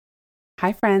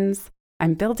Hi, friends.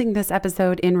 I'm building this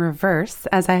episode in reverse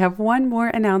as I have one more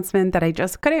announcement that I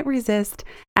just couldn't resist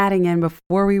adding in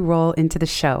before we roll into the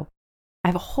show. I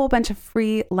have a whole bunch of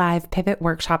free live pivot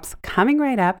workshops coming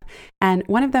right up, and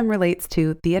one of them relates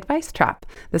to the advice trap,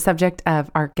 the subject of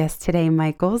our guest today,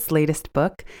 Michael's latest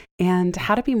book, and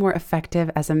how to be more effective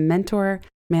as a mentor,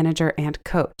 manager, and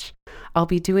coach. I'll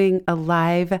be doing a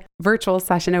live virtual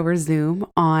session over Zoom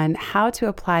on how to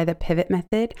apply the pivot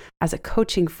method as a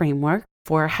coaching framework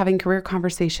for having career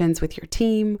conversations with your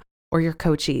team or your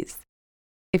coachees.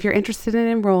 If you're interested in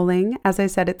enrolling, as I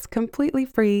said, it's completely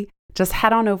free. Just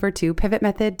head on over to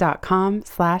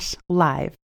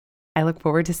pivotmethod.com/live. I look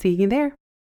forward to seeing you there.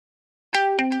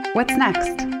 What's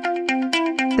next?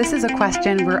 This is a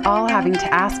question we're all having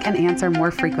to ask and answer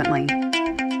more frequently.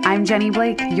 I'm Jenny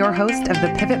Blake, your host of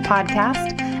the Pivot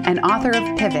Podcast and author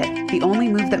of Pivot, The Only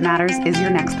Move That Matters Is Your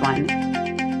Next One.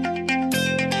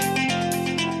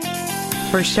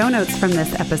 For show notes from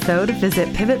this episode, visit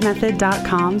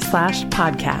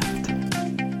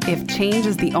pivotmethod.com/podcast. If change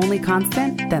is the only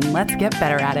constant, then let's get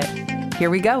better at it. Here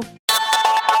we go.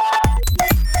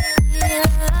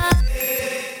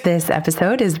 This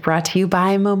episode is brought to you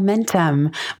by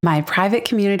Momentum, my private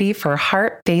community for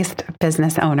heart-based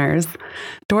business owners.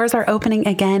 Doors are opening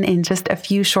again in just a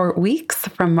few short weeks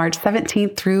from March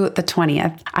 17th through the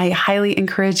 20th. I highly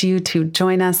encourage you to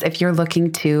join us if you're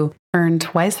looking to earn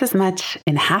twice as much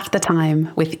in half the time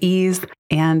with ease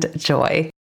and joy.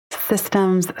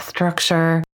 Systems,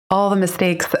 structure, all the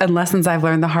mistakes and lessons I've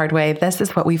learned the hard way. This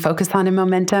is what we focus on in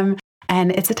Momentum.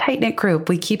 And it's a tight-knit group.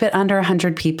 We keep it under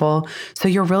 100 people. So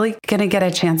you're really going to get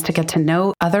a chance to get to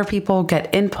know other people,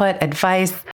 get input,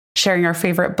 advice, sharing our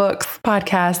favorite books,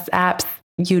 podcasts, apps,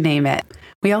 you name it.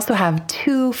 We also have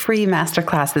 2 free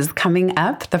masterclasses coming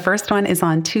up. The first one is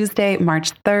on Tuesday,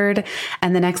 March 3rd,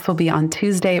 and the next will be on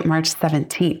Tuesday, March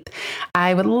 17th.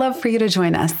 I would love for you to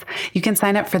join us. You can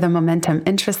sign up for the Momentum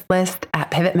interest list at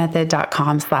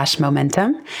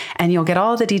pivotmethod.com/momentum, and you'll get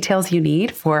all the details you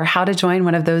need for how to join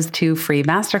one of those 2 free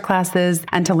masterclasses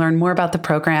and to learn more about the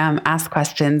program, ask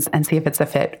questions, and see if it's a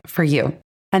fit for you.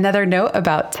 Another note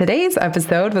about today's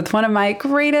episode with one of my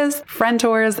greatest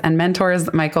friendtors and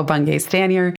mentors, Michael Bungay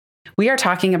Stanier. We are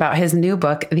talking about his new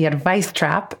book, The Advice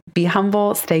Trap: Be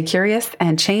Humble, Stay Curious,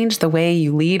 and Change the Way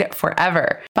You Lead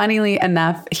Forever. Funnily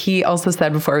enough, he also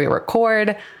said before we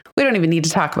record, we don't even need to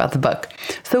talk about the book.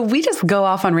 So we just go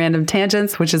off on random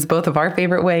tangents, which is both of our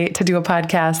favorite way to do a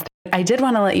podcast. I did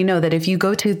want to let you know that if you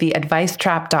go to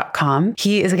theadvicetrap.com,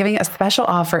 he is giving a special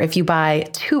offer if you buy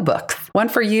 2 books, one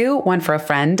for you, one for a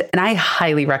friend, and I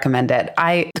highly recommend it.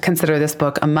 I consider this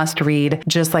book a must read,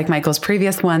 just like Michael's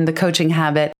previous one, The Coaching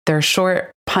Habit. They're short,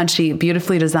 punchy,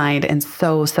 beautifully designed, and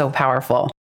so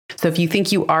powerful. So if you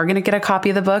think you are going to get a copy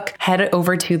of the book, head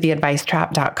over to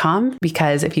theadvicetrap.com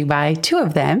because if you buy 2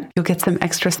 of them, you'll get some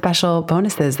extra special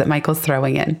bonuses that Michael's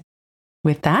throwing in.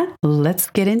 With that, let's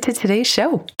get into today's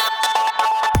show.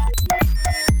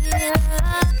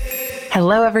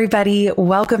 Hello, everybody.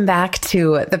 Welcome back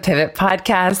to the Pivot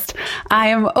Podcast. I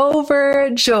am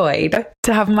overjoyed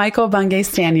to have Michael Bungay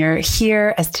Stanier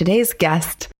here as today's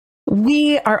guest.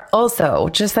 We are also,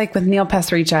 just like with Neil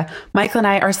Pasricha, Michael and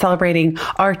I are celebrating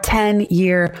our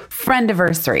 10-year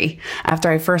friendiversary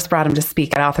after I first brought him to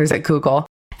speak at Authors at Google.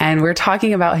 And we're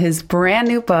talking about his brand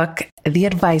new book, The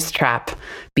Advice Trap: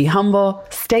 Be Humble,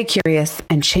 Stay Curious,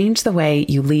 and Change the Way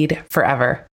You Lead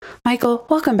Forever. Michael,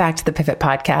 welcome back to the Pivot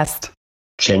Podcast.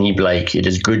 Jenny Blake, it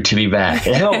is good to be back.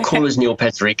 And how cool is Neil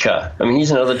Pasricha? I mean,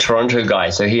 he's another Toronto guy,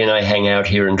 so he and I hang out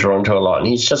here in Toronto a lot, and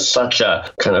he's just such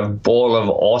a kind of ball of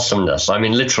awesomeness. I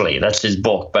mean, literally, that's his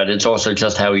book, but it's also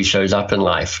just how he shows up in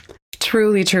life.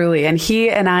 Truly, truly. And he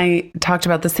and I talked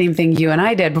about the same thing you and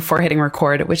I did before hitting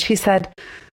record, which he said,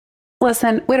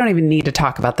 listen, we don't even need to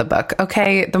talk about the book,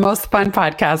 okay? The most fun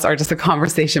podcasts are just a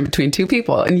conversation between 2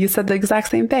 people, and you said the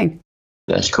exact same thing.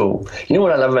 That's cool. You know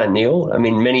what I love about Neil? I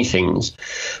mean, many things.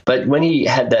 But when he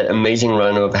had that amazing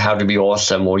run of How to Be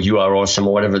Awesome or You Are Awesome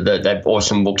or whatever that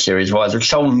awesome book series was, which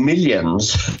sold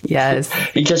millions. Yes.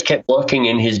 He just kept working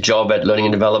in his job at Learning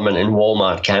and Development in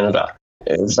Walmart, Canada.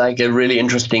 It was like a really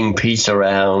interesting piece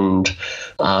around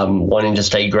wanting to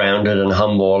stay grounded and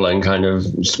humble and kind of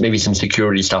maybe some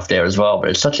security stuff there as well.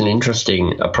 But it's such an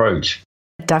interesting approach.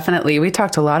 Definitely. We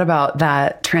talked a lot about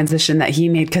that transition that he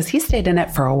made because he stayed in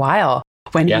it for a while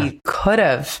when he could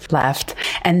have left.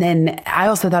 And then I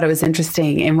also thought it was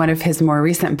interesting in one of his more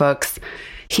recent books,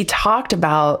 he talked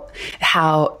about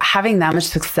how having that much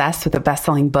success with a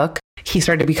best-selling book, he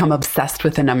started to become obsessed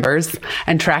with the numbers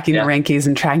and tracking the rankings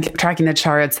and tracking the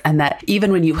charts. And that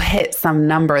even when you hit some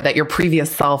number that your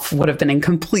previous self would have been in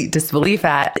complete disbelief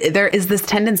at, there is this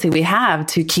tendency we have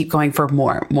to keep going for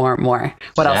more.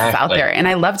 What else is out there? And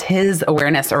I loved his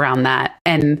awareness around that.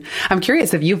 And I'm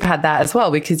curious if you've had that as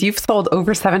well, because you've sold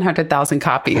over 700,000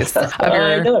 copies of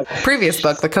your previous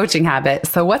book, The Coaching Habit.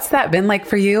 So what's that been like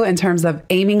for you in terms of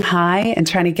aiming high and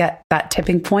trying to get that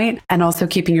tipping point and also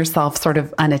keeping yourself sort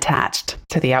of unattached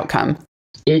to the outcome?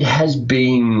 It has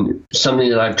been something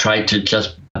that I've tried to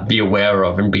just be aware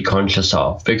of and be conscious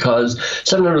of, because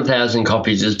 700,000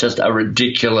 copies is just a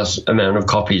ridiculous amount of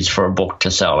copies for a book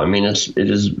to sell. I mean, it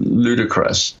is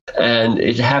ludicrous. And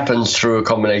it happens through a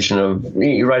combination of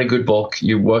you write a good book,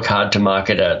 you work hard to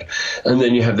market it, and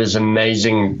then you have this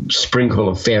amazing sprinkle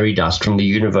of fairy dust from the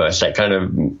universe that kind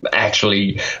of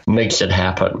actually makes it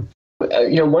happen.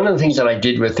 One of the things that I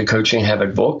did with the Coaching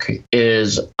Habit book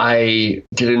is I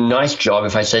did a nice job,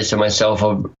 if I say so myself,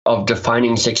 of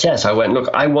defining success. I went, look,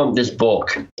 I want this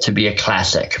book to be a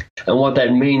classic. And what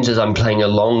that means is I'm playing a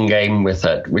long game with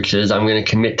it, which is I'm going to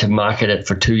commit to market it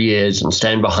for 2 years and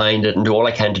stand behind it and do all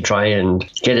I can to try and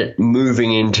get it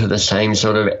moving into the same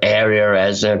sort of area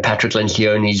as Patrick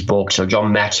Lencioni's books or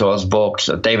John Maxwell's books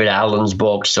or David Allen's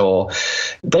books, or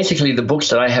basically the books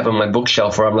that I have on my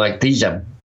bookshelf where I'm like, these are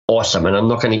awesome, and I'm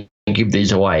not going to give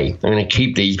these away. I'm going to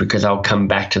keep these because I'll come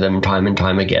back to them time and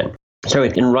time again. So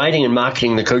in writing and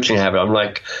marketing The Coaching Habit, I'm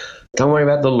like, don't worry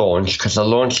about the launch, because the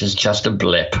launch is just a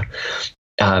blip.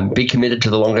 Be committed to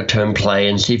the longer term play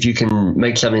and see if you can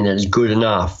make something that is good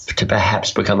enough to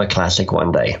perhaps become a classic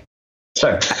one day.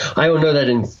 So I all know that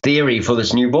in theory for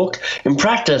this new book. In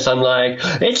practice, I'm like,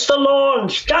 it's the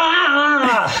launch.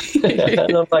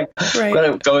 And I'm like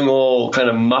going all kind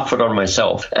of muffled on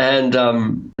myself.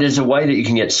 And there's a way that you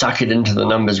can get suckered into the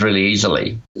numbers really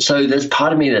easily. So there's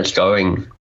part of me that's going,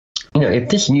 if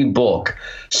this new book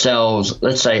sells,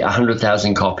 let's say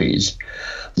 100,000 copies,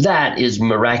 that is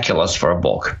miraculous for a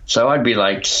book. So I'd be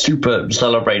like super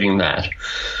celebrating that.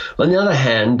 On the other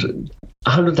hand,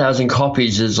 100,000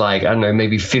 copies is like, I don't know,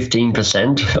 maybe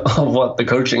 15% of what The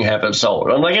Coaching Habit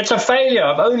sold. I'm like, it's a failure.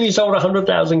 I've only sold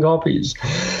 100,000 copies.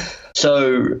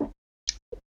 So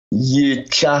you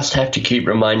just have to keep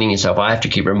reminding yourself. I have to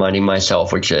keep reminding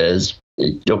myself, which is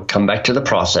you'll come back to the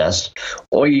process.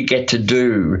 All you get to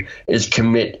do is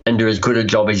commit and do as good a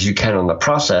job as you can on the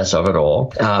process of it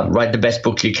all. Write the best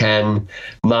book you can,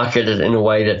 market it in a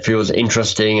way that feels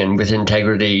interesting and with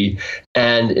integrity,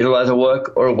 and it'll either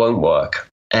work or it won't work.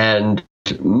 And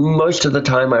most of the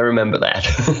time, I remember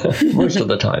that. Most of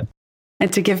the time.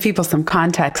 And to give people some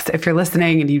context, if you're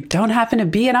listening and you don't happen to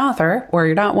be an author or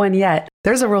you're not one yet,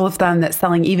 there's a rule of thumb that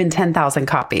selling even 10,000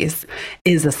 copies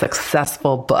is a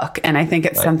successful book. And I think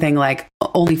it's something like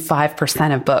only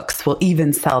 5% of books will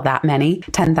even sell that many,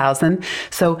 10,000.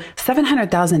 So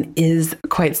 700,000 is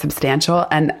quite substantial.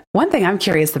 And one thing I'm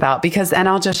curious about, and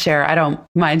I'll just share, I don't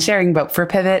mind sharing, but for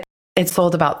Pivot, it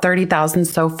sold about 30,000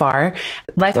 so far.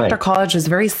 Life After College was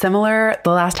very similar the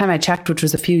last time I checked, which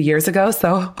was a few years ago.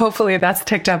 So hopefully that's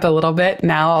ticked up a little bit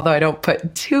now, although I don't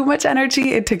put too much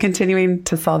energy into continuing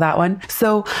to sell that one.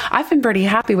 So I've been pretty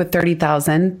happy with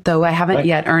 30,000, though I haven't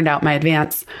yet earned out my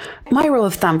advance. My rule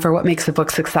of thumb for what makes a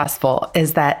book successful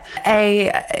is that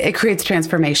it creates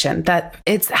transformation, that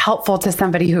it's helpful to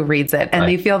somebody who reads it and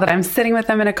they feel that I'm sitting with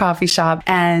them in a coffee shop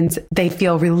and they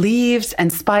feel relieved,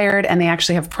 inspired, and they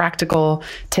actually have practical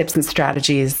tips and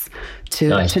strategies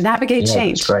to navigate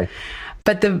change. That's great.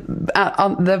 But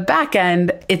on the back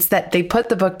end, it's that they put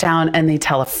the book down and they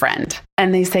tell a friend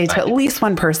and they say to at least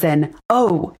one person,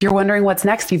 oh, you're wondering what's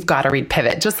next? You've got to read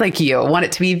Pivot, just like you. Want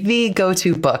it to be the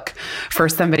go-to book for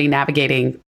somebody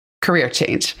navigating career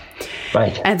change.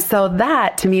 Right. And so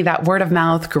that, to me, that word of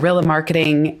mouth, guerrilla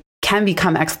marketing can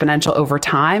become exponential over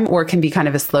time, or it can be kind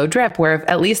of a slow drip where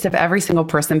if every single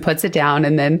person puts it down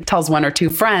and then tells one or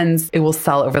two friends, it will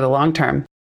sell over the long term.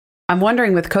 I'm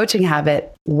wondering with Coaching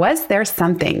Habit, was there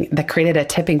something that created a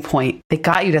tipping point that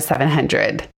got you to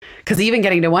 700? Because even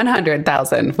getting to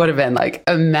 100,000 would have been like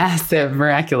a massive,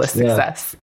 miraculous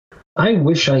success. I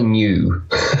wish I knew.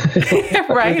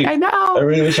 Right, I know. I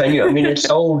really wish I knew. I mean, it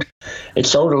sold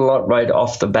a lot right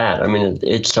off the bat. I mean,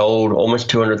 it sold almost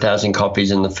 200,000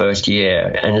 copies in the first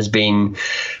year and has been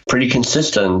pretty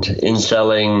consistent in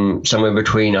selling somewhere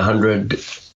between 100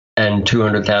 and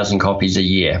 200,000 copies a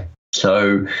year.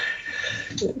 So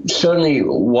certainly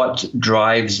what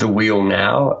drives the wheel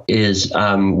now is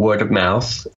word of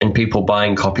mouth and people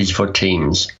buying copies for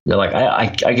teams. They're like, I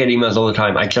get emails all the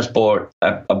time. I just bought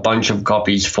a bunch of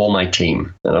copies for my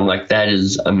team. And I'm like, that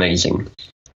is amazing.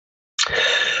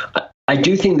 I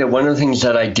do think that one of the things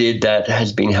that I did that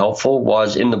has been helpful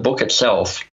was in the book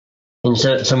itself. In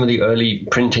some of the early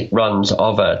printing runs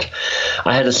of it,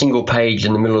 I had a single page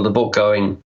in the middle of the book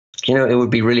going, it would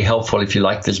be really helpful if you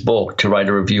like this book to write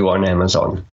a review on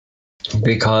Amazon.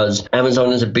 Because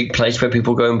Amazon is a big place where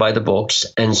people go and buy the books,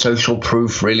 and social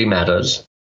proof really matters.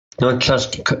 Not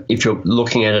just if you're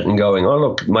looking at it and going, oh,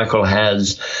 look, Michael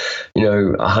has,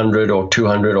 100 or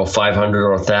 200 or 500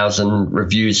 or 1,000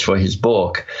 reviews for his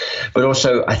book. But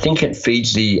also, I think it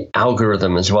feeds the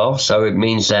algorithm as well. So it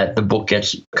means that the book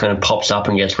pops up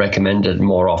and gets recommended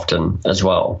more often as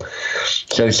well.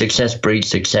 So success breeds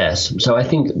success. So I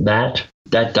think that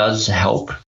does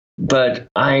help. But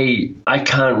I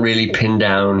can't really pin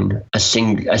down a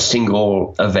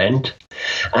single event.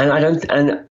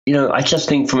 I just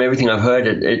think from everything I've heard,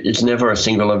 it's never a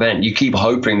single event. You keep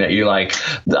hoping that you're like,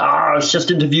 I was just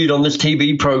interviewed on this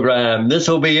TV program. This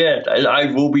will be it.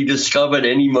 I will be discovered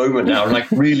any moment now,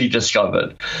 like really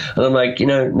discovered. And I'm like,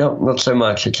 no, not so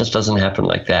much. It just doesn't happen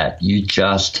like that. You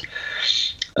just,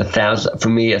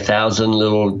 1,000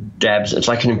 little dabs. It's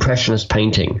like an impressionist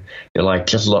painting. You're like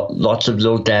just lots of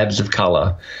little dabs of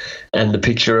color, and the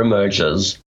picture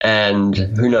emerges. And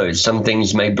who knows, some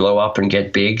things may blow up and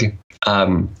get big.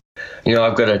 I've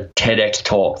got a TEDx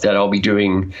talk that I'll be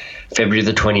doing February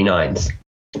the 29th.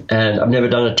 And I've never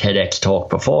done a TEDx talk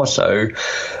before, so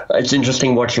it's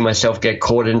interesting watching myself get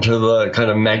caught into the kind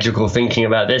of magical thinking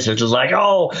about this, which is like,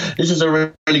 oh, this is a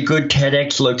really good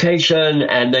TEDx location,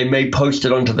 and they may post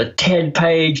it onto the TED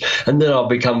page, and then I'll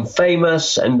become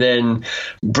famous, and then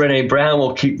Brené Brown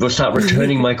will start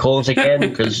returning my calls again,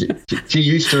 because she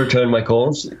used to return my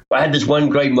calls. I had this one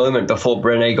great moment before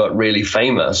Brené got really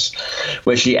famous,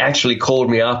 where she actually called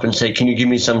me up and said, can you give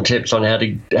me some tips on how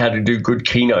to do good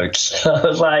keynotes? I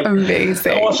was like,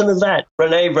 amazing. How awesome is that?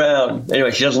 Brené Brown. Anyway,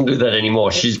 she doesn't do that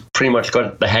anymore. She's pretty much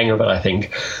got the hang of it, I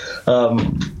think.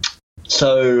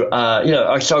 So I've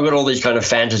got all these kind of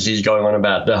fantasies going on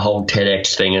about the whole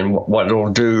TEDx thing and what it'll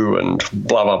do and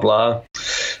blah, blah, blah.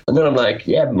 And then I'm like,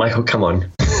 yeah, Michael, come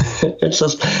on.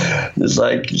 It's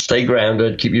like, stay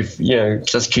grounded,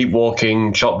 just keep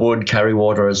walking, chop wood, carry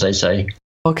water, as they say.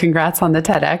 Well, congrats on the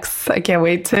TEDx. I can't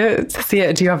wait to see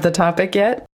it. Do you have the topic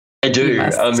yet? I do.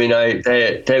 I mean,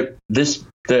 this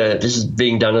is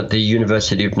being done at the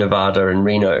University of Nevada in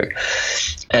Reno,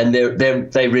 and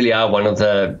they really are one of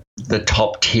the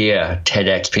top tier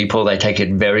TEDx people. They take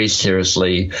it very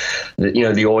seriously.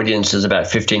 The audience is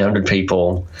about 1,500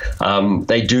 people.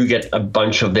 They do get a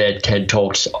bunch of their TED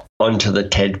Talks onto the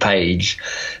TED page,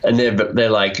 and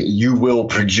they're like, you will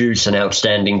produce an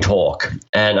outstanding talk.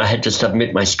 And I had to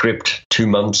submit my script 2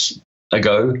 months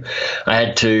ago. I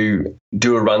had to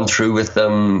do a run through with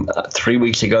them 3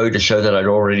 weeks ago to show that I'd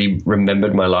already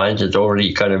remembered my lines. It's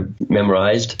already kind of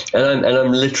memorized, and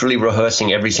I'm literally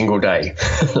rehearsing every single day.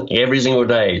 Every single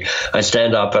day, I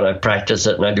stand up and I practice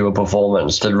it and I do a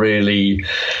performance to really.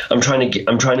 I'm trying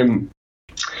to.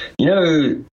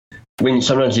 When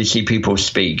sometimes you see people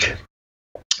speak,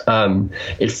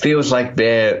 it feels like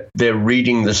they're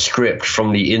reading the script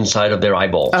from the inside of their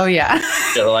eyeballs. Oh yeah.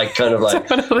 They're like totally.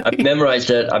 I've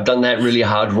memorized it. I've done that really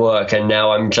hard work, and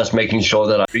now I'm just making sure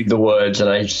that I read the words and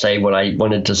I say what I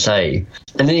wanted to say.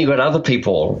 And then you've got other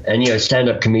people, and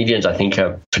stand-up comedians, I think,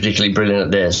 are particularly brilliant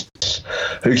at this,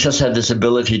 who just have this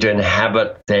ability to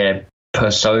inhabit their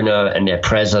persona and their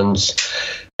presence.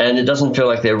 And it doesn't feel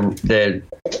like they're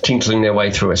tinkling their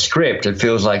way through a script. It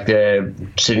feels like they're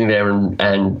sitting there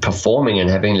and performing and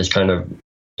having this kind of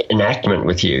enactment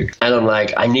with you. And I'm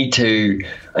like, I need to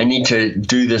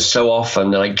do this so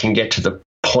often that I can get to the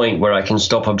point where I can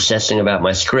stop obsessing about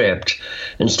my script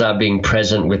and start being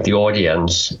present with the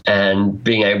audience and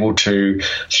being able to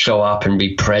show up and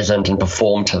be present and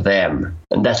perform to them.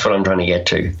 And that's what I'm trying to get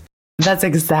to. That's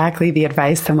exactly the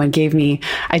advice someone gave me.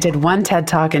 I did one TED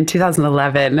Talk in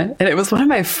 2011, and it was one of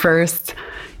my first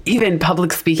even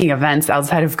public speaking events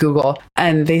outside of Google.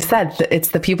 And they said that it's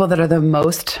the people that are the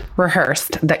most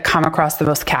rehearsed that come across the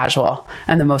most casual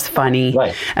and the most funny,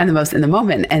 right, and the most in the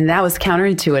moment. And that was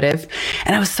counterintuitive.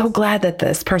 And I was so glad that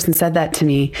this person said that to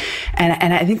me.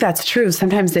 And I think that's true.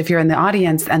 Sometimes if you're in the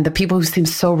audience and the people who seem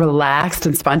so relaxed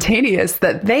and spontaneous,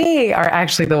 that they are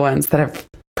actually the ones that have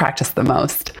practiced the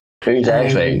most.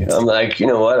 Exactly. I'm like, you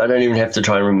know what? I don't even have to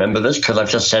try and remember this because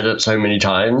I've just said it so many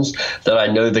times that I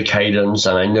know the cadence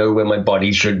and I know where my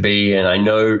body should be and I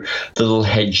know the little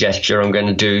head gesture I'm going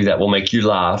to do that will make you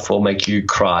laugh or make you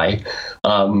cry.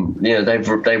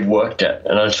 They've worked it,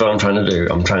 and that's what I'm trying to do.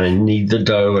 I'm trying to knead the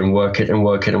dough and work it and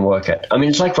work it and work it. I mean,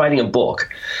 it's like writing a book.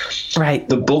 Right.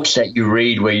 The books that you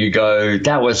read where you go,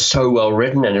 that was so well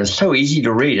written and it was so easy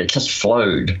to read. It just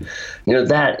flowed.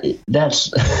 That's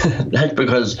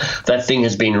because that thing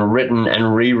has been written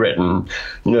and rewritten,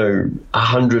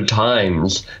 100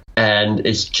 times. And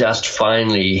it's just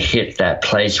finally hit that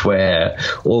place where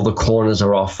all the corners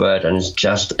are off it and it's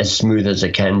just as smooth as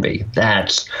it can be.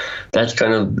 That's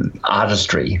kind of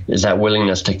artistry, is that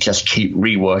willingness to just keep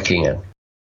reworking it.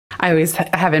 I always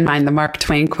have in mind the Mark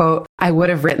Twain quote, I would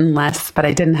have written less, but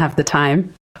I didn't have the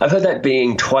time. I've heard that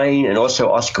being Twain and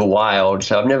also Oscar Wilde,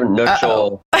 so I'm never not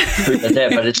sure who did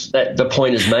that, but it's that the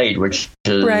point is made, which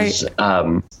is right.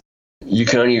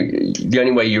 The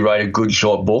only way you write a good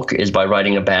short book is by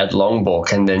writing a bad long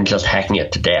book and then just hacking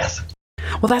it to death.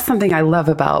 Well, that's something I love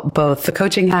about both The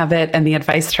Coaching Habit and The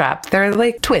Advice Trap. They're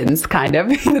like twins, kind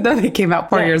of, even though they came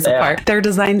out 4 years apart. They're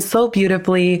designed so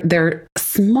beautifully. They're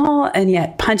small and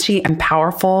yet punchy and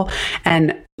powerful.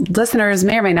 And listeners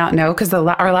may or may not know, because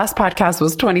our last podcast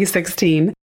was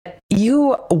 2016.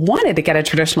 You wanted to get a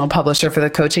traditional publisher for The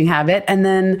Coaching Habit, and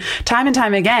then time and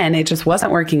time again, it just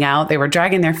wasn't working out. They were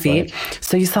dragging their feet. Right.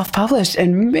 So you self-published,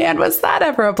 and man, was that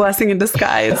ever a blessing in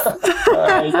disguise.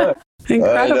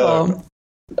 Incredible.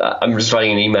 I'm just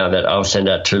writing an email that I'll send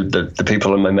out to the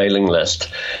people on my mailing list.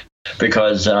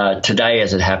 Because today,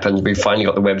 as it happens, we finally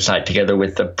got the website together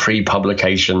with the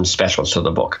pre-publication specials for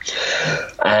the book.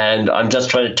 And I'm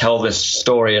just trying to tell this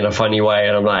story in a funny way.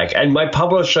 And I'm like, and my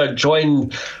publisher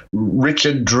joined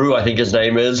Richard Drew, I think his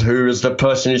name is, who is the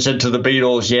person who said to the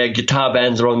Beatles, yeah, guitar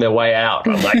bands are on their way out.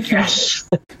 I'm like, yes.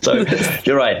 So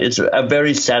you're right. It's a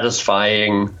very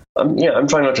satisfying. I'm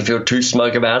trying not to feel too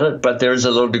smug about it, but there is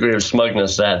a little degree of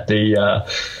smugness that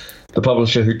the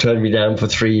publisher who turned me down for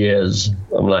 3 years,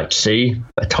 I'm like, see,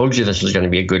 I told you this was going to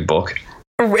be a good book.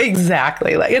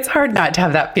 Exactly. Like, it's hard not to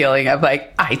have that feeling of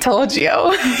like, I told you,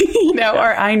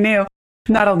 or I knew.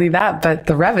 Not only that, but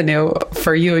the revenue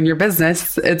for you and your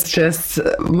business, it's just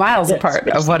miles apart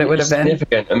of what it would have been.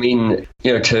 Significant. I mean,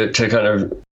 to kind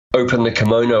of open the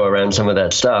kimono around some of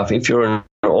that stuff, if you're an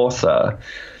author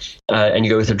and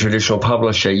you go with a traditional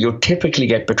publisher, you'll typically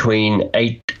get between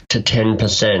 8 to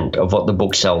 10% of what the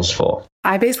book sells for.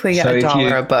 I basically get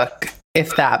 $1 a book,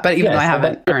 if that, but even though I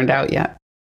haven't earned out yet.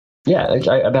 Yeah, it's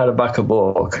about $1 a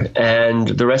book. And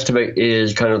the rest of it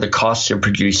is kind of the costs of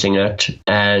producing it.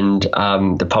 And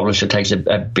the publisher takes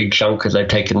a big chunk because they've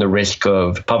taken the risk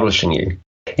of publishing you.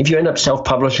 If you end up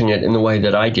self-publishing it in the way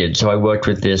that I did, so I worked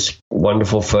with this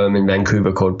wonderful firm in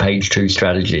Vancouver called Page 2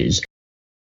 Strategies.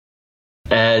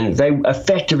 And they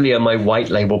effectively are my white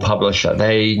label publisher.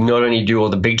 They not only do all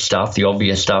the big stuff, the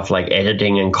obvious stuff like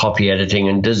editing and copy editing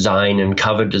and design and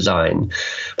cover design,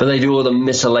 but they do all the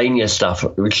miscellaneous stuff,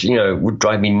 which, would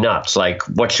drive me nuts. Like,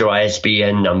 what's your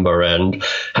ISBN number? And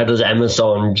how does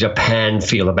Amazon Japan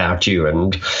feel about you?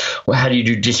 And how do you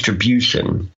do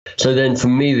distribution? So then for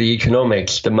me, the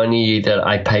economics, the money that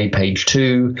I pay Page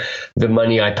 2, the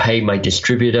money I pay my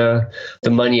distributor,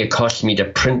 the money it costs me to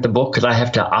print the book, because I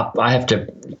have to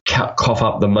cough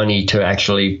up the money to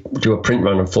actually do a print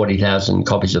run of 40,000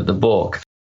 copies of the book.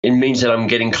 It means that I'm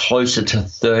getting closer to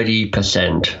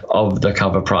 30% of the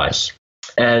cover price.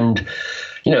 And,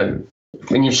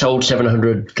 when you've sold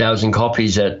 700,000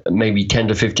 copies at maybe $10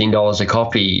 to $15 a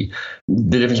copy,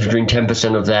 the difference between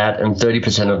 10% of that and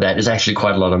 30% of that is actually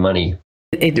quite a lot of money.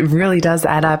 It really does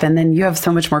add up. And then you have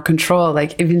so much more control,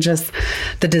 like even just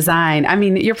the design. I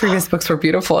mean, your previous books were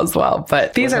beautiful as well,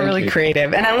 but these are really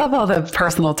creative. And I love all the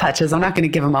personal touches. I'm not going to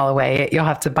give them all away. You'll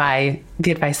have to buy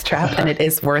The Advice Trap, and it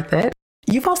is worth it.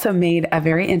 You've also made a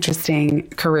very interesting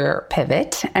career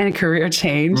pivot and career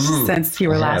change since you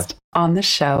were last on the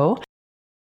show.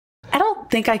 I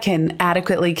don't think I can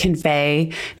adequately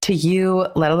convey to you,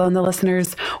 let alone the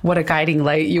listeners, what a guiding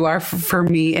light you are for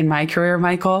me in my career,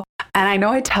 Michael. And I know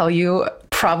I tell you,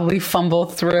 probably fumble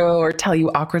through or tell you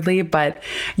awkwardly, but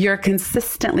you're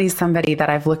consistently somebody that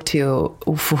I've looked to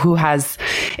who has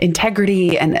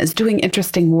integrity and is doing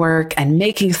interesting work and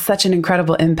making such an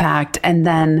incredible impact. And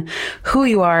then who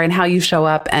you are and how you show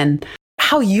up and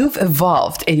how you've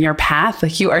evolved in your path.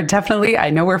 Like, you are definitely,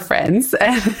 I know we're friends,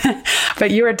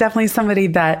 but you are definitely somebody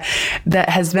that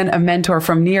has been a mentor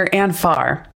from near and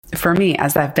far for me,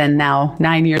 as I've been now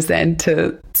 9 years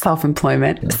into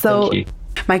self-employment. So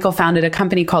Michael founded a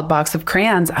company called Box of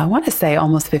Crayons, I want to say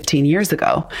almost 15 years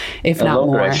ago, if not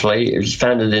longer, more. Actually, it was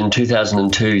founded in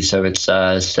 2002, so it's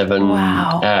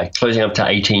closing up to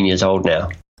 18 years old now.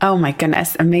 Oh my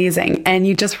goodness, amazing. And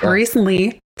you just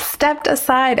recently stepped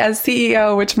aside as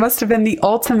CEO, which must have been the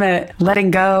ultimate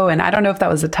letting go. And I don't know if that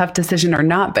was a tough decision or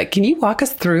not, but can you walk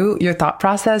us through your thought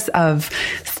process of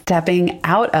stepping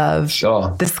out of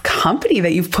this company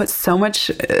that you've put so much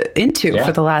into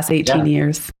for the last 18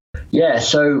 years? Yeah,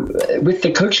 so with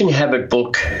the Coaching Habit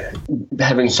book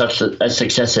having such a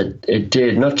success it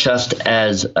did, not just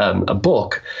as a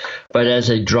book, but as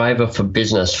a driver for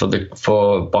business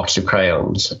for Box of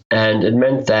Crayons. And it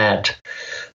meant that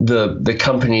the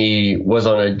company was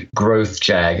on a growth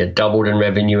jag. It doubled in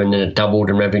revenue and then it doubled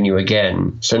in revenue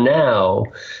again. So now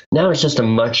it's just a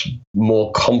much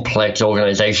more complex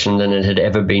organization than it had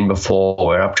ever been before.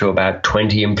 We're up to about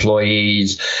 20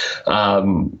 employees.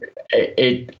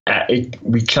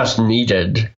 We just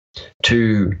needed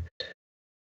to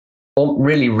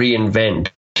really reinvent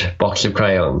Box of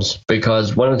Crayons,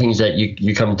 because one of the things that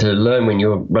you come to learn when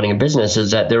you're running a business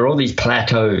is that there are all these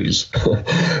plateaus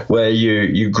where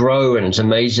you grow and it's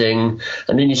amazing,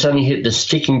 and then you suddenly hit the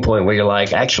sticking point where you're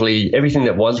like, actually everything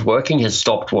that was working has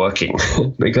stopped working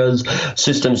because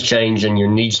systems change and your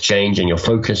needs change and your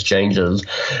focus changes,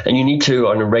 and you need to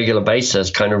on a regular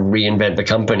basis kind of reinvent the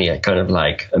company at kind of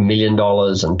like $1 million and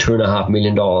 $2.5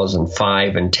 million and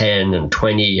 $5 and $10 and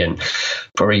 $20 and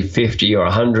probably 50 or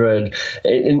 100.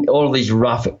 In all of these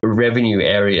rough revenue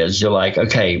areas, you're like,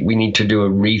 okay, we need to do a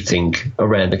rethink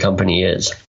around the company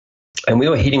is. And we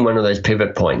were hitting one of those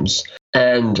pivot points.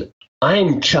 And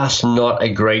I'm just not a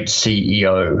great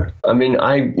CEO. I mean,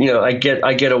 I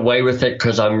get away with it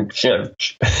because I'm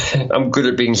good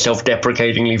at being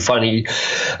self-deprecatingly funny,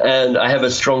 and I have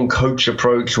a strong coach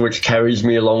approach which carries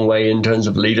me a long way in terms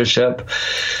of leadership.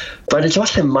 But it's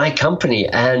also my company,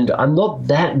 and I'm not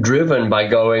that driven by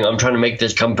going, I'm trying to make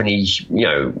this company,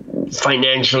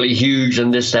 financially huge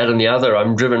and this, that, and the other.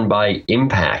 I'm driven by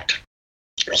impact.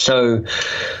 So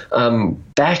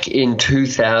back in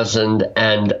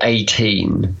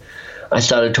 2018, I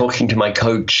started talking to my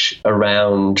coach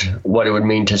around what it would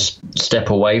mean to step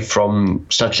away from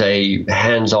such a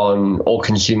hands-on,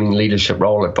 all-consuming leadership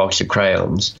role at Box of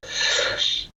Crayons.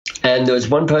 And there was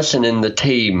one person in the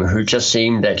team who just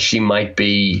seemed that she might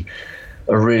be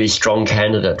a really strong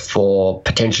candidate for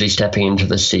potentially stepping into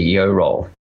the CEO role.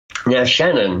 Now,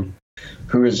 Shannon,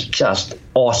 who is just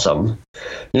awesome,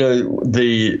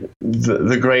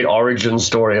 the great origin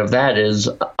story of that is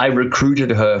I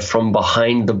recruited her from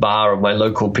behind the bar of my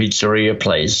local pizzeria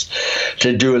place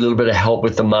to do a little bit of help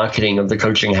with the marketing of the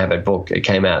Coaching Habit book. It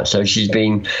came out. So she's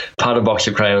been part of Box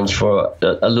of Crayons for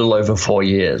a little over 4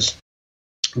 years.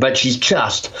 But she's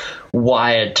just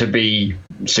wired to be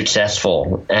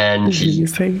successful, and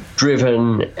she's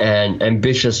driven and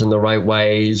ambitious in the right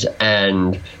ways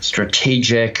and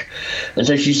strategic. And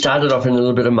so she started off in a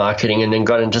little bit of marketing and then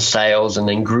got into sales and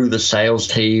then grew the sales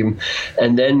team.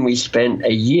 And then we spent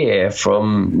a year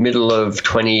from middle of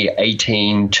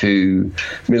 2018 to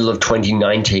middle of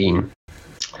 2019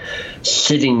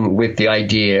 sitting with the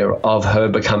idea of her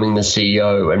becoming the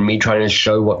CEO and me trying to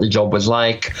show what the job was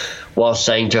like, while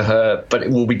saying to her, but it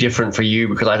will be different for you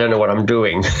because I don't know what I'm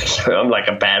doing. So I'm like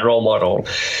a bad role model.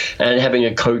 And having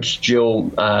a coach, Jill,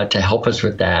 to help us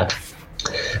with that.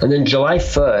 And then July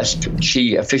 1st,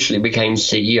 she officially became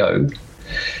CEO.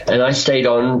 And I stayed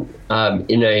on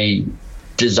in a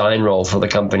design role for the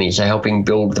company, so helping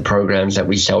build the programs that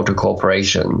we sell to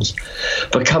corporations.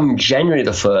 But come January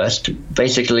the 1st,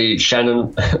 basically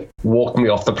Shannon walked me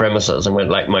off the premises and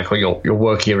went like, Michael, your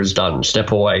work here is done,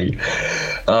 step away.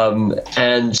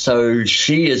 And so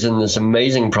she is in this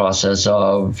amazing process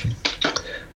of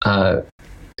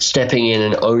stepping in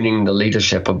and owning the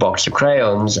leadership of Box of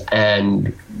Crayons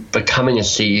and becoming a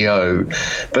CEO,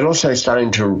 but also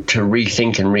starting to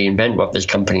rethink and reinvent what this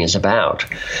company is about.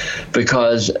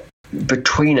 Because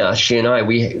between us, she and I,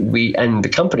 we and the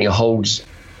company holds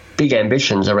big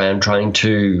ambitions around trying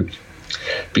to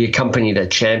be a company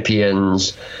that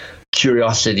champions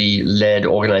curiosity-led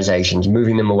organizations,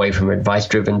 moving them away from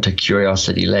advice-driven to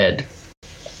curiosity-led.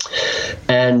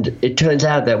 And it turns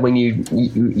out that when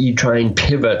you try and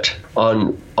pivot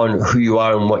on who you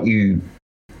are and what you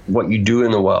do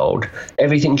in the world,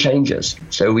 everything changes.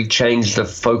 So we change the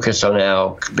focus on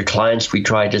the clients we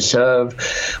try to serve,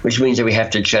 which means that we have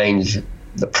to change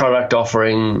the product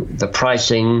offering, the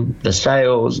pricing, the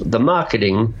sales, the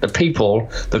marketing, the people,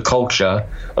 the culture.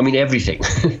 I mean, everything.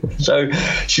 So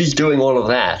she's doing all of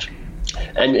that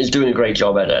and is doing a great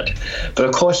job at it. But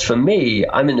of course, for me,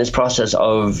 I'm in this process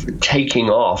of taking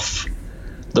off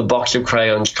the box of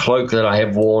crayons cloak that I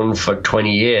have worn for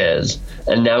 20 years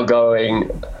and now going,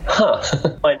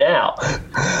 why now?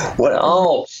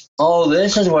 What? Oh,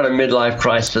 this is what a midlife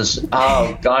crisis.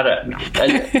 Oh, got it.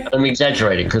 And I'm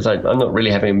exaggerating because I'm not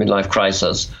really having a midlife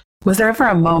crisis. Was there ever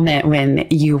a moment when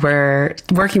you were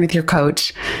working with your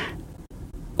coach,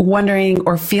 wondering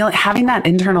or having that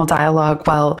internal dialogue,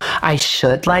 well, I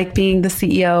should like being the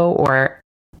CEO, or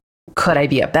could I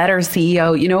be a better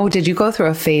CEO? You know, did you go through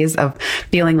a phase of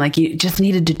feeling like you just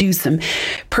needed to do some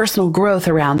personal growth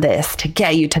around this to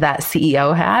get you to that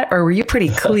CEO hat? Or were you pretty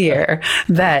clear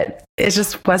that it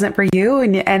just wasn't for you?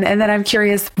 And then I'm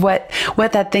curious what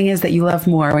that thing is that you love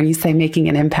more when you say making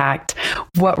an impact,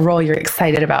 what role you're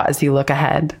excited about as you look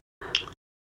ahead.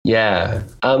 Yeah.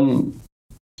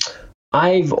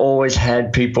 I've always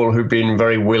had people who've been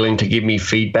very willing to give me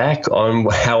feedback on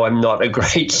how I'm not a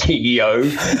great CEO.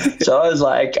 So I was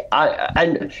like,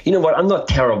 and you know what? I'm not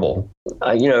terrible.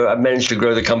 I've managed to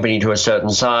grow the company to a certain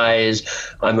size.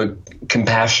 I'm a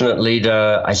compassionate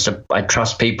leader. I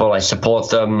trust people. I support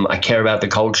them. I care about the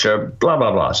culture, blah,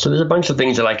 blah, blah. So there's a bunch of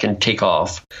things that I can tick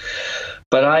off.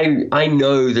 But I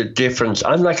know the difference.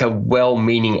 I'm like a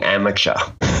well-meaning amateur.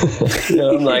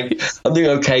 I'm doing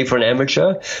okay for an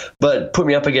amateur, but put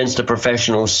me up against a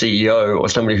professional CEO or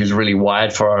somebody who's really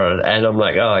wired for it, and I'm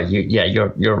like,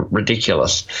 you're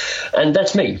ridiculous. And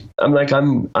that's me. I'm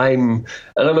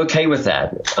okay with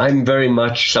that. I'm very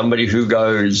much somebody who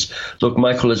goes, look,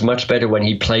 Michael is much better when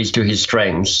he plays to his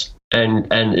strengths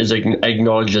and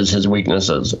acknowledges his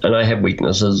weaknesses. And I have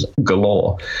weaknesses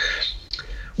galore.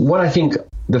 What I think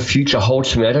the future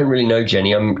holds for me, I don't really know,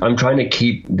 Jenny. I'm trying to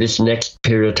keep this next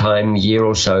period of time, year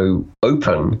or so,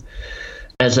 open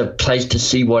as a place to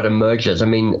see what emerges. I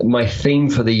mean, my theme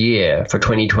for the year, for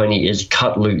 2020, is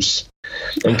cut loose.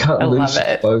 And cut loose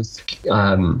is both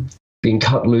being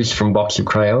cut loose from box of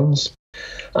crayons.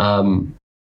 And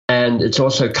it's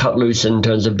also cut loose in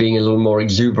terms of being a little more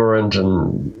exuberant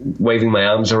and waving my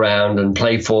arms around and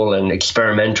playful and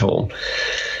experimental.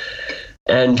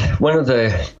 And one of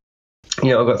the, I've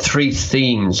got three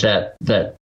themes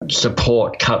that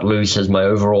support cut loose as my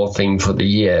overall theme for the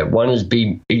year. One is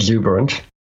be exuberant.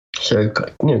 So,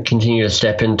 continue to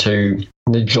step into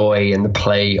the joy and the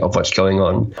play of what's going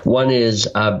on. One is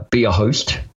be a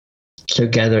host. So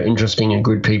gather interesting and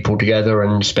good people together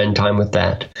and spend time with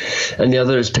that. And the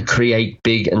other is to create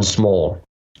big and small.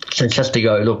 So just to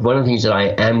go, look, one of the things that I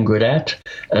am good at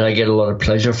and I get a lot of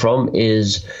pleasure from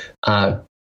is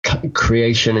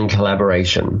creation and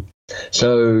collaboration.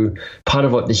 So part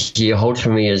of what this year holds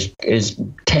for me is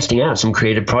testing out some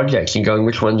creative projects and going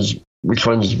which ones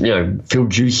feel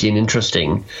juicy and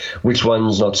interesting, which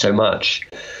ones not so much.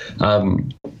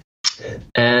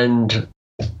 And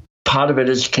part of it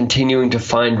is continuing to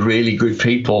find really good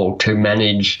people to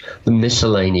manage the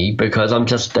miscellany, because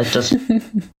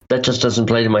that just doesn't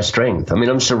play to my strength. I mean,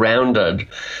 I'm surrounded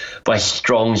by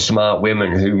strong, smart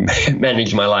women who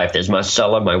manage my life. There's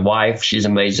Marcella, my wife. She's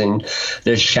amazing.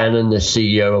 There's Shannon, the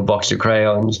CEO of Box of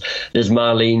Crayons. There's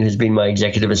Marlene, who's been my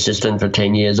executive assistant for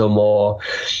 10 years or more.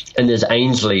 And there's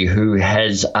Ainsley, who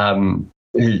has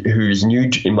who is new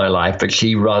in my life, but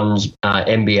she runs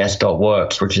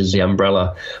MBS.works, which is the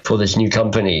umbrella for this new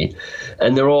company.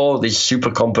 And they're all these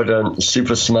super competent,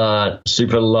 super smart,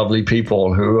 super lovely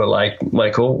people who are like,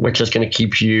 Michael, we're just going to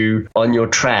keep you on your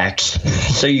tracks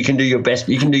so you can do your best,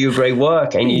 you can do your great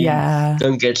work, and you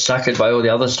don't get suckered by all the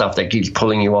other stuff that keeps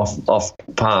pulling you off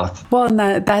path. Well, and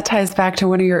that ties back to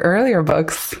one of your earlier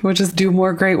books, which is Do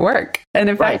More Great Work. And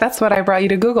in fact, that's what I brought you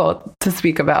to Google to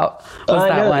speak about, was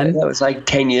that one. That was like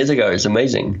 10 years ago. It's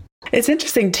amazing. It's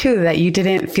interesting, too, that you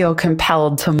didn't feel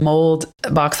compelled to mold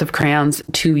Box of Crayons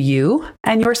to you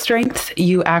and your strengths.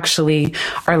 You actually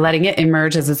are letting it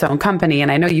emerge as its own company.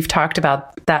 And I know you've talked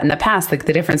about that in the past, like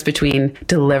the difference between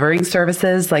delivering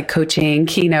services like coaching,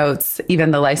 keynotes,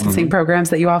 even the licensing programs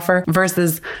that you offer,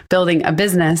 versus building a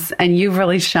business. And you've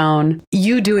really shown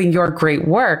you doing your great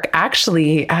work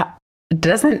actually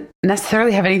doesn't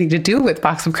necessarily have anything to do with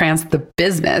Box of Crayons, the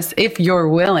business, if you're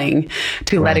willing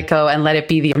to let it go and let it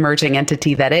be the emerging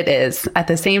entity that it is, at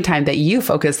the same time that you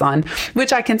focus on,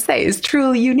 which I can say is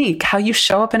truly unique, how you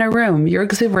show up in a room, your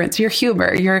exuberance, your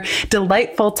humor, your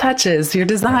delightful touches, your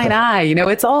design eye,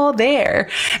 it's all there.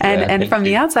 And from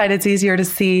the outside, it's easier to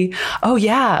see, oh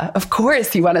yeah, of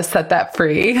course you want to set that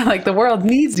free. Like the world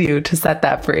needs you to set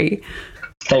that free.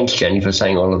 Thanks, Jenny, for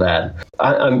saying all of that.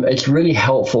 It's really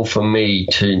helpful for me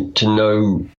to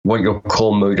know what your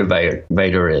core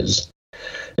motivator is.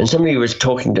 And somebody was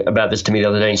talking about this to me the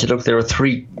other day. He said, look, there are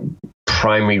three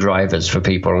primary drivers for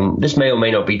people. And this may or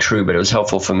may not be true, but it was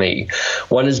helpful for me.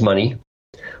 One is money.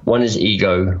 One is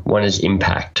ego, one is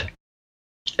impact.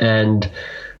 And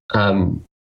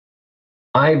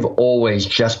I've always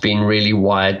just been really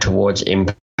wired towards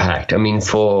impact. I mean,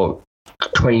 for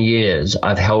 20 years,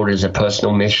 I've held as a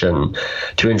personal mission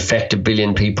to infect 1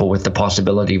 billion people with the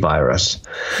possibility virus.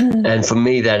 And for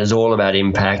me, that is all about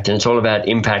impact. And it's all about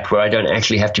impact where I don't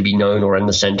actually have to be known or in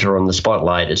the center or in the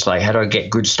spotlight. It's like, how do I get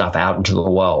good stuff out into the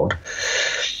world?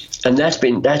 And that's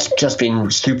just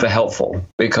been super helpful,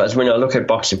 because when I look at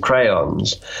Box of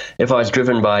Crayons, if I was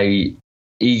driven by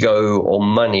ego or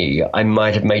money, I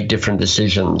might have made different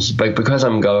decisions. But because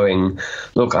I'm going,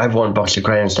 look, I want Box of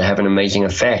Crayons to have an amazing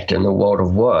effect in the world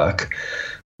of work.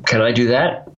 Can I do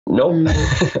that? Nope.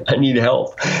 I need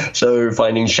help. So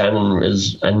finding Shannon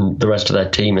and the rest of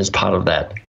that team is part of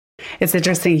that. It's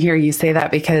interesting to hear you say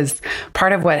that, because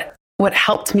part of what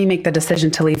helped me make the decision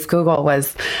to leave Google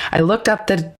was I looked up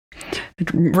the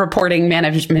reporting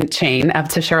management chain up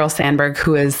to Sheryl Sandberg,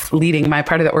 who is leading my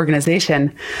part of the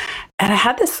organization. And I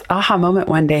had this aha moment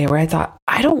one day where I thought,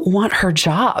 I don't want her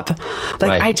job.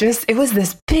 It was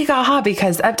this big aha,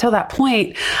 because up till that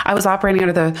point, I was operating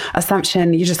under the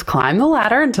assumption you just climb the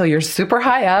ladder until you're super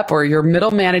high up or you're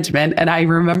middle management. And I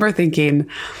remember thinking,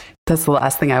 that's the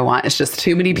last thing I want. It's just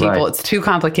too many people. Right. It's too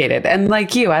complicated. And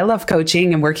like you, I love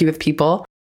coaching and working with people.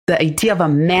 The idea of a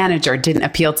manager didn't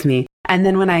appeal to me. And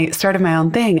then when I started my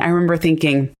own thing, I remember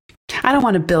thinking, I don't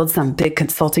want to build some big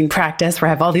consulting practice where I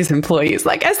have all these employees,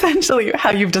 like essentially how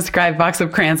you've described Box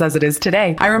of Crayons as it is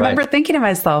today. I remember thinking to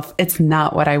myself, it's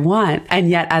not what I want. And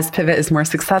yet, as Pivot is more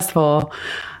successful,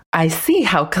 I see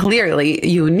how clearly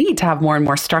you need to have more and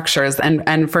more structures.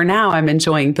 And for now, I'm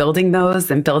enjoying building those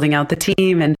and building out the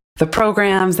team and the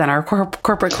programs and our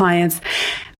corporate clients.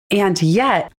 And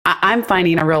yet I'm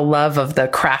finding a real love of the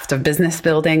craft of business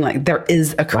building. Like, there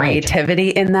is a creativity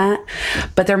in that,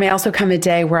 but there may also come a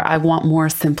day where I want more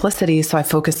simplicity. So I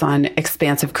focus on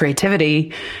expansive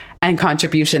creativity and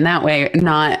contribution that way,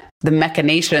 not the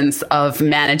machinations of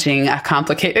managing a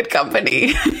complicated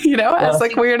company, as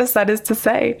like weird as that is to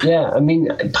say. Yeah. I mean,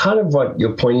 part of what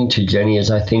you're pointing to, Jenny, is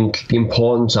I think the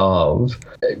importance of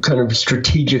kind of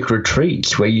strategic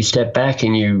retreats where you step back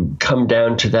and you come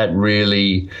down to that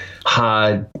really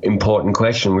hard, important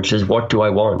question, which is, what do I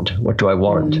want? What do I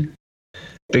want?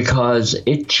 Because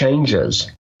it changes.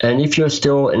 And if you're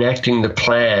still enacting the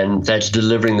plan that's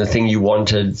delivering the thing you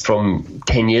wanted from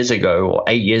 10 years ago or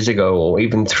 8 years ago or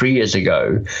even 3 years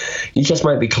ago, you just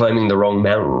might be climbing the wrong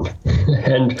mountain.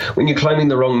 And when you're climbing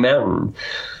the wrong mountain,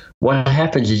 what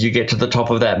happens is you get to the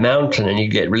top of that mountain and you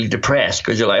get really depressed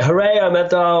because you're like, hooray, I'm at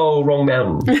the wrong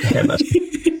mountain.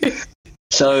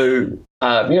 So,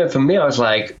 for me, I was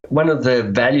like, one of the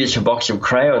values for Box of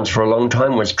Crayons for a long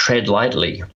time was tread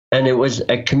lightly. And it was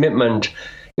a commitment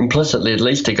implicitly, at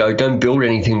least, to go, don't build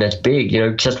anything that's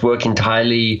big, just work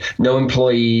entirely, no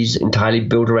employees, entirely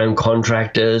built around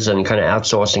contractors and kind of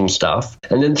outsourcing stuff.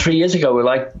 And then 3 years ago, we're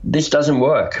like, this doesn't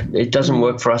work. It doesn't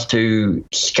work for us to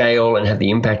scale and have the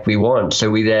impact we want.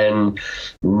 So we then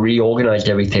reorganized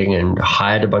everything and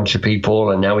hired a bunch of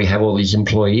people. And now we have all these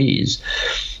employees.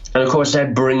 And of course,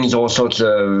 that brings all sorts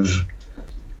of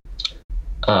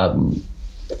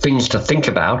things to think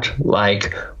about,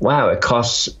 like, wow, it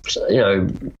costs,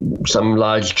 some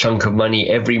large chunk of money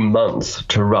every month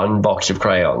to run Box of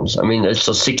Crayons. I mean, it's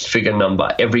a 6-figure number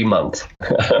every month.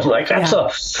 I'm like, that's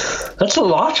a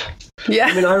lot. Yeah.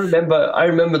 I mean, I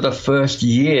remember the first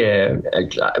year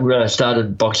when I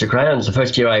started Box of Crayons, the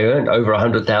first year I earned over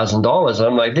 $100,000. And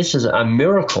I'm like, this is a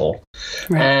miracle.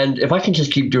 Right. And if I can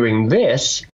just keep doing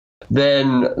this,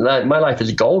 then my life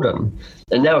is golden.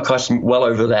 And now it costs well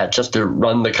over that just to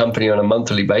run the company on a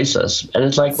monthly basis. And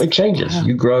it's like, it changes.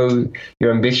 You grow,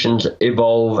 your ambitions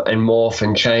evolve and morph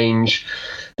and change.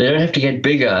 They don't have to get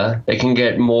bigger. They can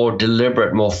get more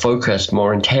deliberate, more focused,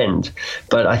 more intent.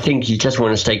 But I think you just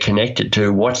want to stay connected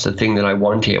to what's the thing that I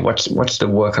want here? What's the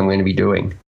work I'm going to be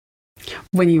doing?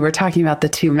 When you were talking about the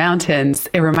two mountains,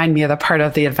 it reminded me of the part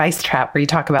of the advice trap where you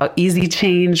talk about easy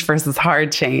change versus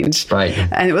hard change. Right.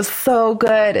 And it was so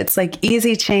good. It's like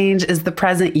easy change is the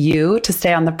present you to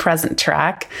stay on the present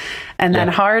track. And then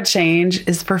hard change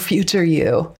is for future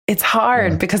you. It's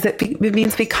hard because it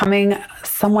means becoming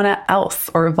someone else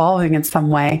or evolving in some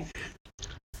way.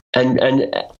 And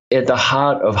at the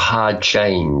heart of hard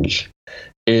change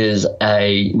is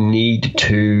a need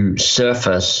to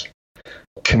surface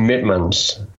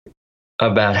commitments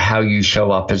about how you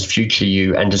show up as future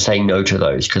you and to say no to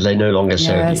those because they no longer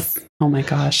serve you. Oh my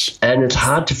gosh. And it's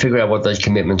hard to figure out what those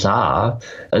commitments are.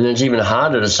 And it's even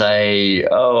harder to say,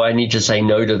 I need to say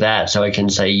no to that so I can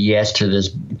say yes to this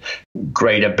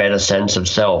greater, better sense of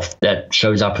self that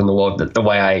shows up in the world the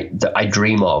way I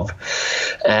dream of.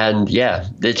 And yeah,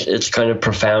 it's kind of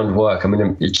profound work. I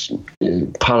mean, it's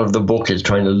part of the book is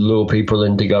trying to lure people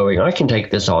into going, I can take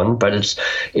this on, but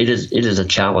it is a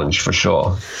challenge for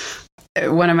sure.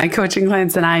 One of my coaching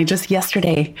clients and I just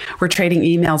yesterday were trading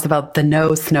emails about the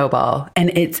no snowball,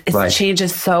 and it Right.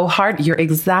 changes so hard. You're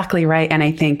exactly right. And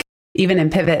I think even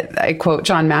in Pivot, I quote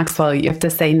John Maxwell, you have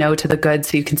to say no to the good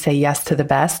so you can say yes to the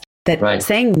best. That Right.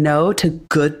 saying no to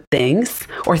good things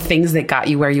or things that got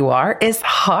you where you are is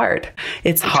hard.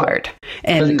 It's hard.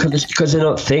 And Because they're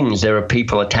not things, there are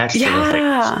people attached to the things.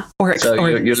 yeah, or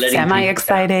You're letting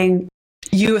semi-exciting.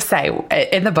 You say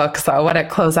in the book, so I want to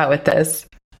close out with this.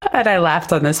 And I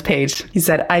laughed on this page. He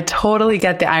said, I totally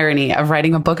get the irony of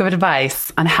writing a book of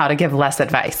advice on how to give less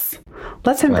advice.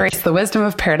 Let's embrace the wisdom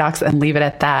of paradox and leave it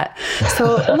at that.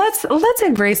 So let's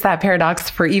embrace that paradox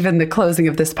for even the closing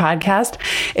of this podcast.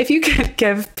 If you could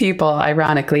give people,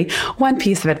 ironically, one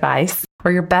piece of advice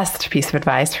or your best piece of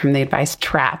advice from the advice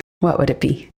trap, what would it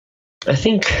be? I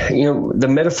think, the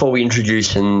metaphor we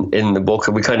introduce in the book,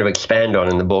 and we kind of expand on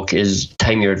in the book, is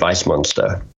tame your advice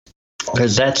monster.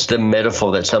 Because that's the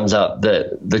metaphor that sums up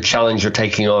the challenge you're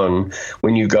taking on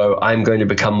when you go, I'm going to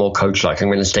become more coach-like. I'm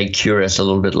going to stay curious a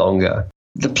little bit longer.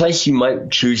 The place you might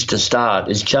choose to start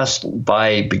is just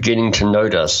by beginning to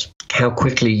notice how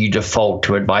quickly you default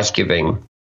to advice giving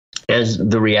as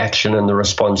the reaction and the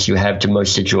response you have to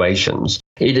most situations.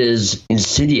 It is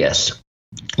insidious.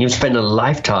 You spend a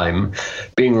lifetime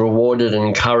being rewarded and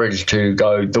encouraged to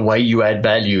go, the way you add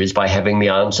value is by having the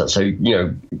answer. So,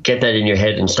 get that in your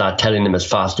head and start telling them as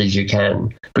fast as you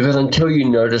can. Because until you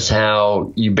notice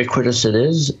how ubiquitous it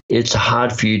is, it's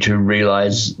hard for you to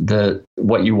realize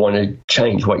what you want to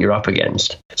change, what you're up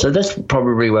against. So that's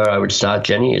probably where I would start,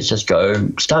 Jenny, is just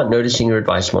start noticing your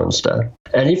advice monster.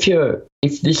 And if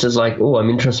this is like, oh, I'm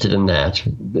interested in that,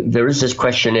 there is this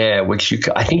questionnaire, which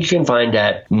I think you can find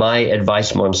at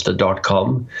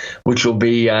myadvicemonster.com, which will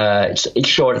be, it's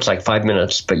short, it's like 5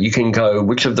 minutes, but you can go,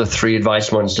 which of the 3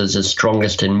 advice monsters is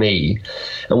strongest in me?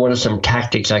 And what are some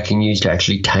tactics I can use to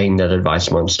actually tame that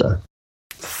advice monster?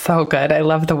 So good. I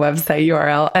love the website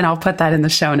URL, and I'll put that in the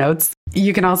show notes.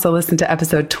 You can also listen to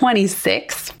episode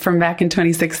 26 from back in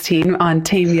 2016 on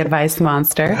Tame the Advice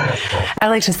Monster. I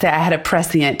like to say I had a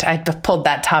prescient. I pulled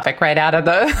that topic right out of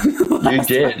the You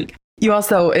did. You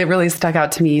also, it really stuck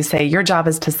out to me. You say your job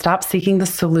is to stop seeking the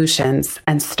solutions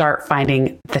and start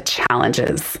finding the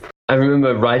challenges. I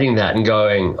remember writing that and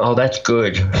going, oh, that's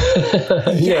good.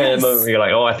 Yeah, you're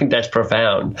like, oh, I think that's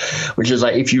profound. Which is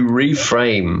like, if you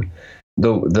reframe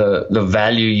the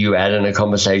value you add in a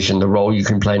conversation, the role you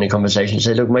can play in a conversation,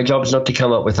 say, look, my job is not to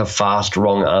come up with a fast,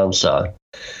 wrong answer.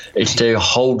 It's to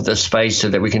hold the space so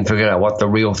that we can figure out what the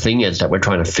real thing is that we're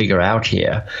trying to figure out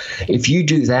here. If you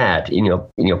do that in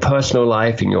your personal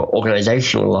life, in your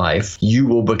organizational life, you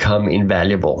will become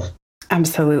invaluable.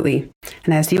 Absolutely.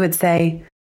 And as you would say,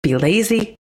 be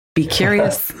lazy, be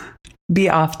curious, be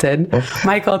often.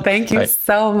 Michael, thank you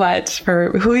so much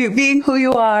for being who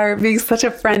you are, being such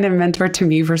a friend and mentor to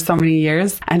me for so many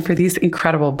years, and for these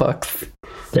incredible books.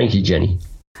 Thank you, Jenny.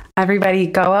 Everybody,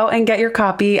 go out and get your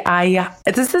copy.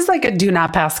 This is like a do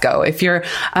not pass go. If you're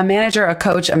a manager, a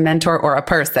coach, a mentor, or a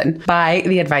person, buy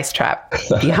The Advice Trap.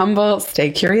 Be humble,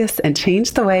 stay curious, and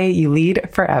change the way you lead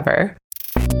forever.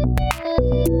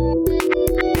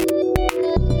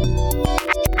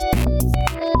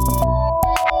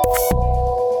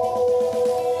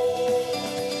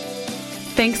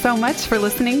 Thanks so much for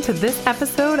listening to this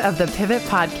episode of the Pivot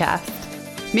Podcast.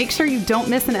 Make sure you don't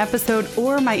miss an episode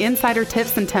or my insider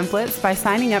tips and templates by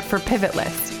signing up for Pivot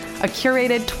List, a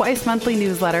curated twice-monthly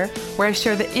newsletter where I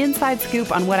share the inside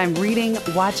scoop on what I'm reading,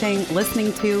 watching,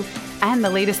 listening to, and the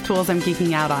latest tools I'm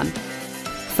geeking out on.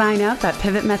 Sign up at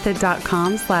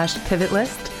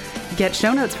pivotmethod.com/pivotlist. Get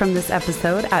show notes from this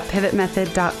episode at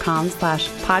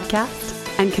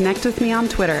pivotmethod.com/podcast and connect with me on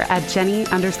Twitter at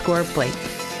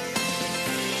Jenny_Blake.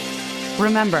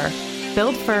 Remember,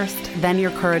 build first, then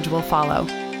your courage will follow.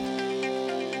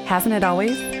 Hasn't it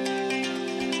always?